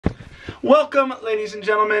Welcome, ladies and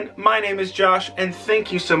gentlemen. My name is Josh, and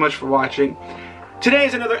thank you so much for watching. Today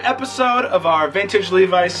is another episode of our Vintage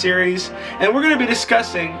Levi series, and we're going to be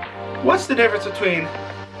discussing what's the difference between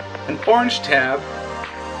an orange tab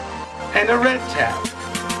and a red tab.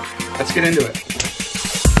 Let's get into it.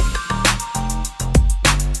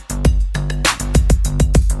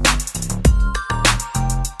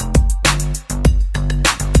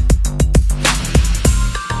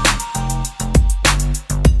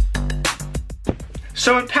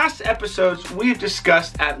 So in past episodes, we've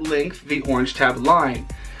discussed at length the orange tab line.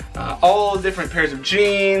 All the different pairs of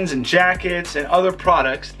jeans and jackets and other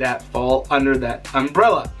products that fall under that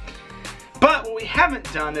umbrella. But what we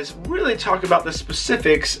haven't done is really talk about the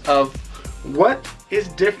specifics of what is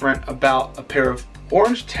different about a pair of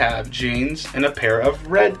orange tab jeans and a pair of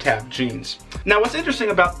red tab jeans. Now what's interesting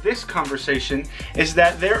about this conversation is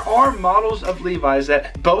that there are models of Levi's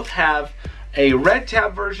that both have a red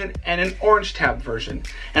tab version and an orange tab version,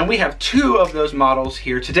 and we have two of those models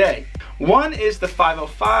here today. One is the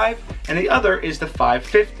 505 and the other is the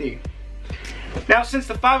 550. Now since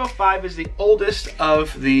the 505 is the oldest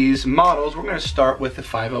of these models, we're going to start with the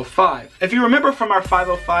 505. If you remember from our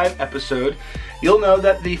 505 episode, you'll know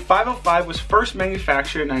that the 505 was first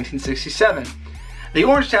manufactured in 1967. The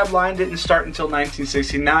orange tab line didn't start until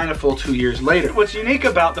 1969, a full 2 years later. What's unique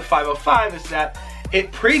about the 505 is that it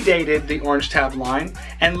predated the orange tab line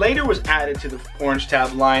and later was added to the orange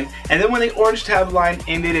tab line, and then when the orange tab line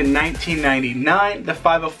ended in 1999, the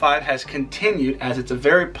 505 has continued as it's a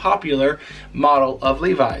very popular model of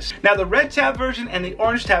Levi's. Now the red tab version and the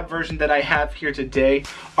orange tab version that I have here today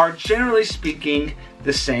are generally speaking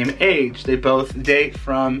the same age. They both date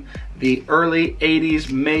from the early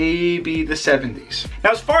 80s, maybe the 70s. Now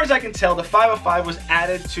as far as I can tell, the 505 was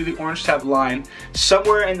added to the orange tab line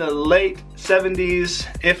somewhere in the late 70s,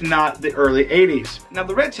 if not the early 80s. Now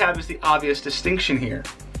the red tab is the obvious distinction here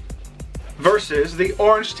versus the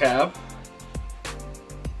orange tab.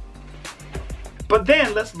 But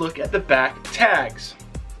then let's look at the back tags.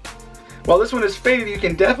 While this one is faded, you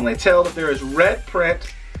can definitely tell that there is red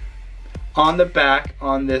print on the back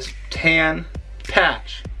on this tan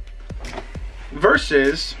patch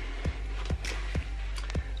versus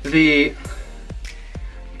the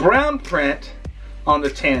brown print on the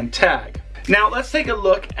tan tag. Now let's take a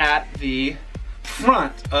look at the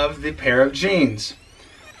front of the pair of jeans.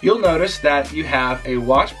 You'll notice that you have a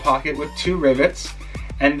watch pocket with 2 rivets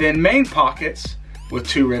and then main pockets with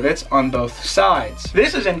 2 rivets on both sides.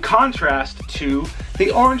 This is in contrast to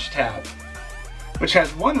the orange tab, which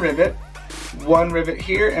has 1 rivet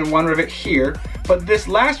here and 1 rivet here, but this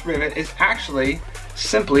last rivet is actually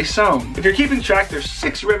simply sewn. If you're keeping track, there's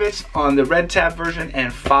 6 rivets on the red tab version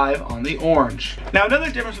and 5 on the orange. Now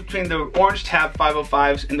another difference between the orange tab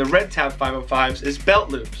 505s and the red tab 505s is belt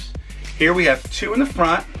loops. Here we have 2 in the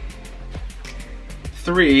front,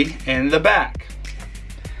 3 in the back.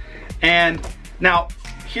 And now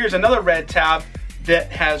here's another red tab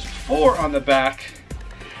that has 4 on the back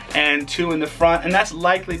and 2 in the front, and that's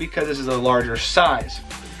likely because this is a larger size.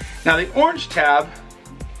 Now the orange tab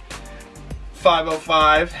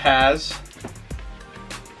 505 has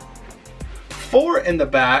 4 in the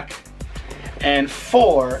back and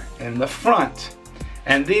 4 in the front,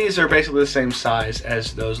 and these are basically the same size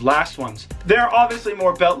as those last ones. There are obviously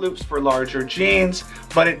more belt loops for larger jeans,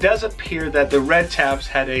 but it does appear that the red tabs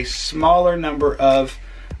had a smaller number of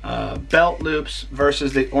belt loops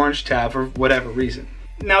versus the orange tab for whatever reason.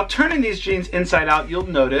 Now turning these jeans inside out, you'll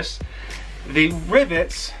notice the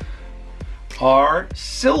rivets are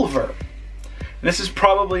silver. This is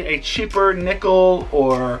probably a cheaper nickel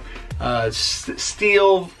or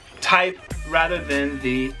steel type rather than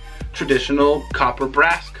the traditional copper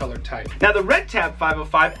brass color type. Now the red tab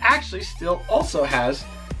 505 actually still also has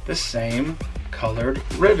the same colored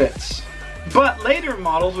rivets, but later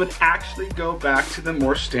models would actually go back to the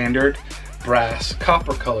more standard brass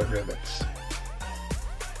copper colored rivets.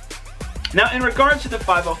 Now in regards to the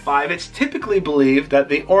 505, it's typically believed that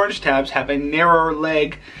the orange tabs have a narrower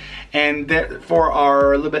leg and therefore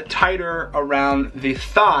are a little bit tighter around the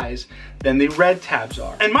thighs than the red tabs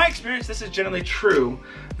are. In my experience, this is generally true,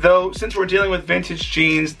 though since we're dealing with vintage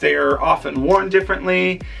jeans, they're often worn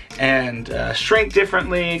differently and shrink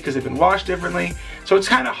differently because they've been washed differently. So it's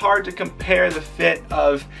kind of hard to compare the fit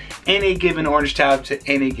of any given orange tab to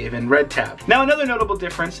any given red tab. Now another notable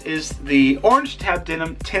difference is the orange tab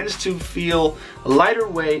denim tends to feel lighter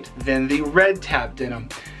weight than the red tab denim.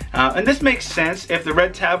 And this makes sense. If the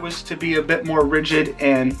red tab was to be a bit more rigid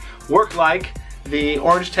and work-like, the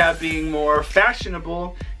orange tab being more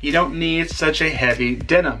fashionable, You don't need such a heavy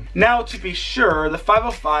denim. Now, to be sure, the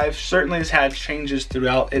 505 certainly has had changes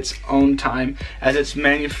throughout its own time as it's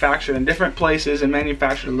manufactured in different places and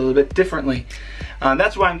manufactured a little bit differently.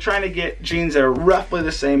 That's why I'm trying to get jeans that are roughly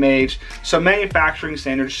the same age, so manufacturing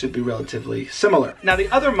standards should be relatively similar. Now,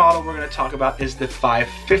 the other model we're going to talk about is the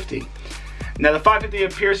 550. Now, the 550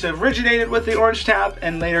 appears to have originated with the orange tab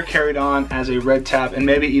and later carried on as a red tab, and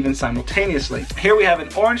maybe even simultaneously. Here we have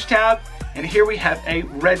an orange tab, and here we have a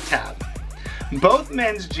red tab. Both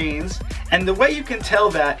men's jeans, and the way you can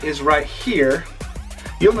tell that is right here.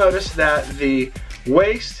 You'll notice that the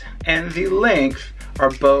waist and the length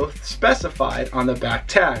are both specified on the back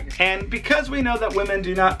tag. And because we know that women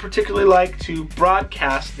do not particularly like to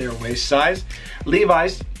broadcast their waist size,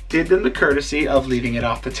 Levi's did them the courtesy of leaving it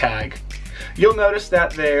off the tag. You'll notice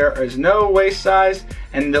that there is no waist size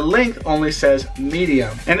and the length only says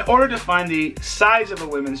medium. In order to find the size of a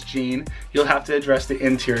women's jean, you'll have to address the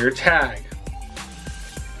interior tag.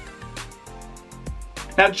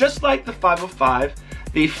 Now, just like the 505,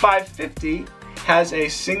 the 550 has a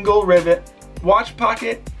single rivet watch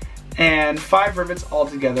pocket and 5 rivets all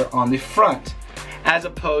together on the front, as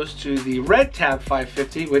opposed to the red tab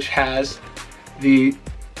 550, which has the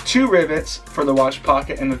 2 rivets for the watch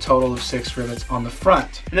pocket and a total of 6 rivets on the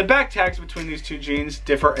front. And the back tags between these two jeans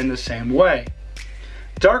differ in the same way.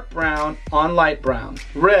 Dark brown on light brown,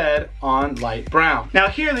 red on light brown. Now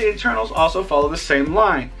here the internals also follow the same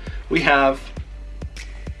line. We have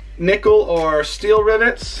nickel or steel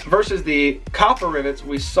rivets versus the copper rivets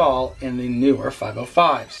we saw in the newer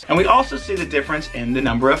 505s. And we also see the difference in the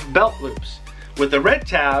number of belt loops. With the red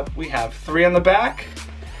tab, we have 3 on the back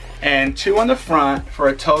and 2 on the front for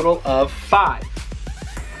a total of 5.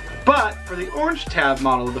 But for the orange tab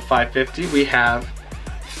model of the 550, we have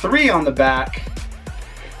 3 on the back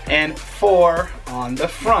and 4 on the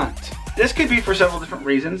front. This could be for several different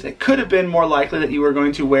reasons. It could have been more likely that you were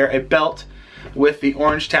going to wear a belt with the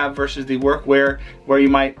orange tab versus the workwear where you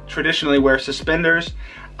might traditionally wear suspenders.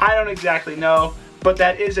 I don't exactly know, but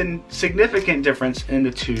that is a significant difference in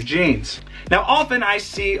the two jeans. Now, often I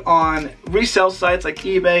see on resale sites like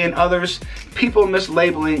eBay and others, people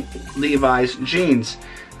mislabeling Levi's jeans,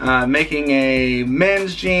 making a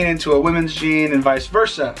men's jean into a women's jean and vice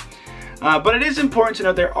versa. But it is important to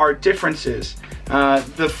note there are differences.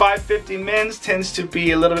 The 550 men's tends to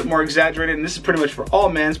be a little bit more exaggerated, and this is pretty much for all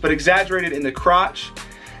men's, but exaggerated in the crotch,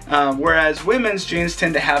 whereas women's jeans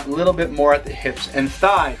tend to have a little bit more at the hips and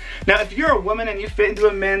thigh. Now, if you're a woman and you fit into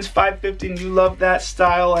a men's 550 and you love that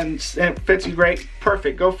style and it fits you great,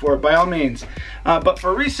 perfect, go for it by all means. But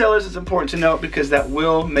for resellers, it's important to note because that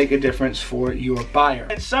will make a difference for your buyer.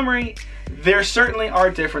 In summary, there certainly are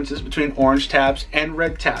differences between orange tabs and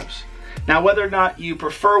red tabs. Now, whether or not you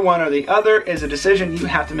prefer one or the other is a decision you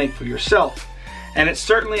have to make for yourself. And it's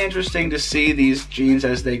certainly interesting to see these jeans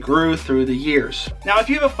as they grew through the years. Now, if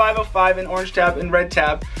you have a 505 in orange tab and red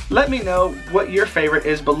tab, let me know what your favorite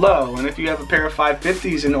is below. And if you have a pair of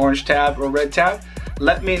 550s in orange tab or red tab,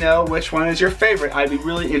 let me know which one is your favorite. I'd be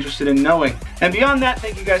really interested in knowing. And beyond that,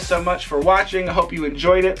 thank you guys so much for watching. I hope you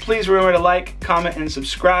enjoyed it. Please remember to like, comment, and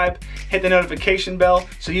subscribe. Hit the notification bell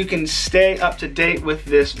so you can stay up to date with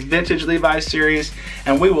this vintage Levi's series.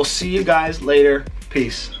 And we will see you guys later.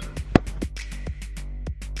 Peace.